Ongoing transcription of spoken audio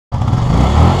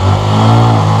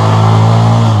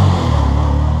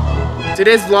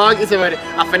Today's vlog is about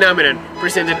a phenomenon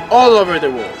presented all over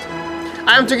the world.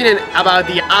 I'm talking about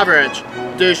the average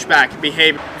douchebag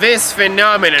behavior. This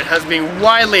phenomenon has been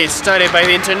widely studied by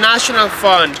the International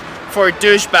Fund for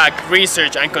Douchebag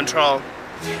Research and Control.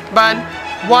 But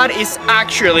what is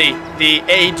actually the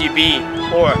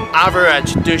ADB, or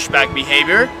average douchebag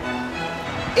behavior?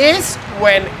 Is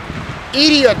when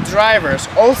idiot drivers,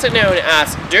 also known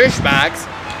as douchebags,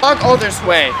 block others'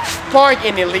 way, park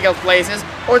in illegal places,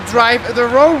 or drive the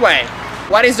wrong way.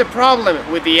 What is the problem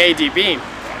with the ADB?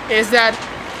 Is that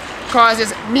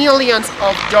causes millions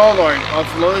of dollars of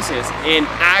losses in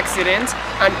accidents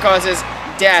and causes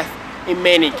death in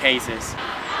many cases.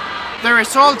 The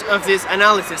result of this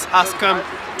analysis has come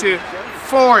to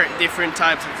 4 different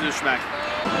types of douchebag.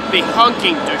 The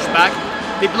honking douchebag,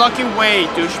 the blocking way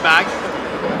douchebag,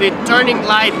 the turning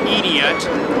light idiot,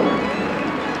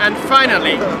 and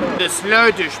finally, the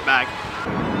slow douchebag.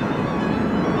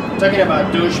 Talking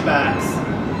about douchebags.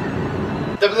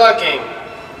 The blocking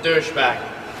douchebag.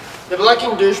 The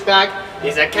blocking douchebag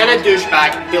is a kind of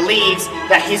douchebag who believes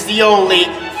that he's the only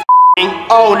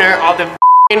owner of the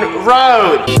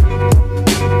road.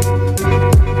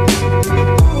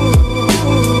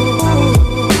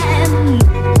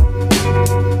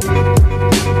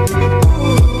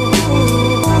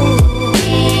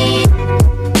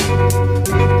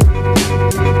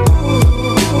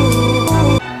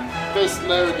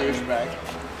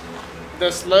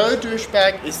 The slow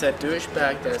douchebag is a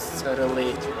douchebag that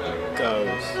suddenly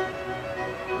goes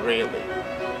really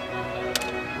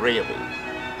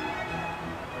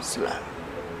slow.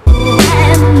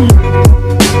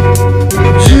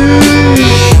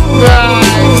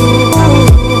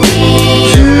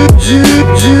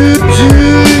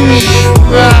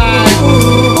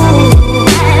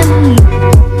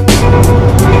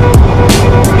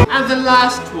 And the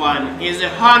last one is a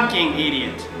honking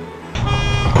idiot.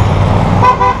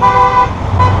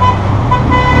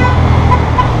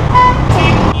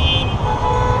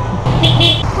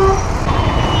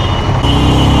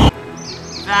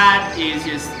 That is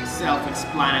just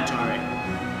self-explanatory.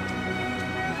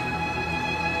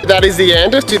 That is the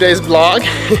end of today's vlog.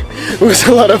 It was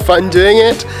a lot of fun doing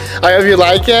it. I hope you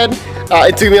like it.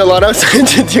 It took me a lot of time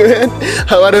to do it.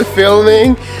 A lot of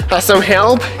filming. Some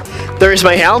help. There is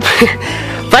my help.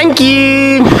 Thank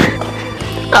you!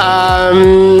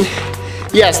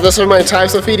 Yes, those are my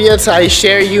types of idiots. I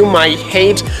share you my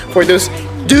hate for those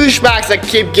douchebags that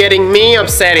keep getting me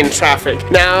upset in traffic.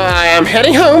 Now I am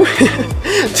heading home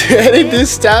to edit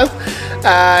this stuff.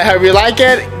 I hope you like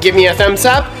it. Give me a thumbs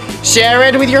up, share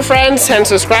it with your friends, and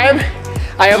subscribe.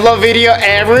 I upload video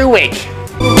every week.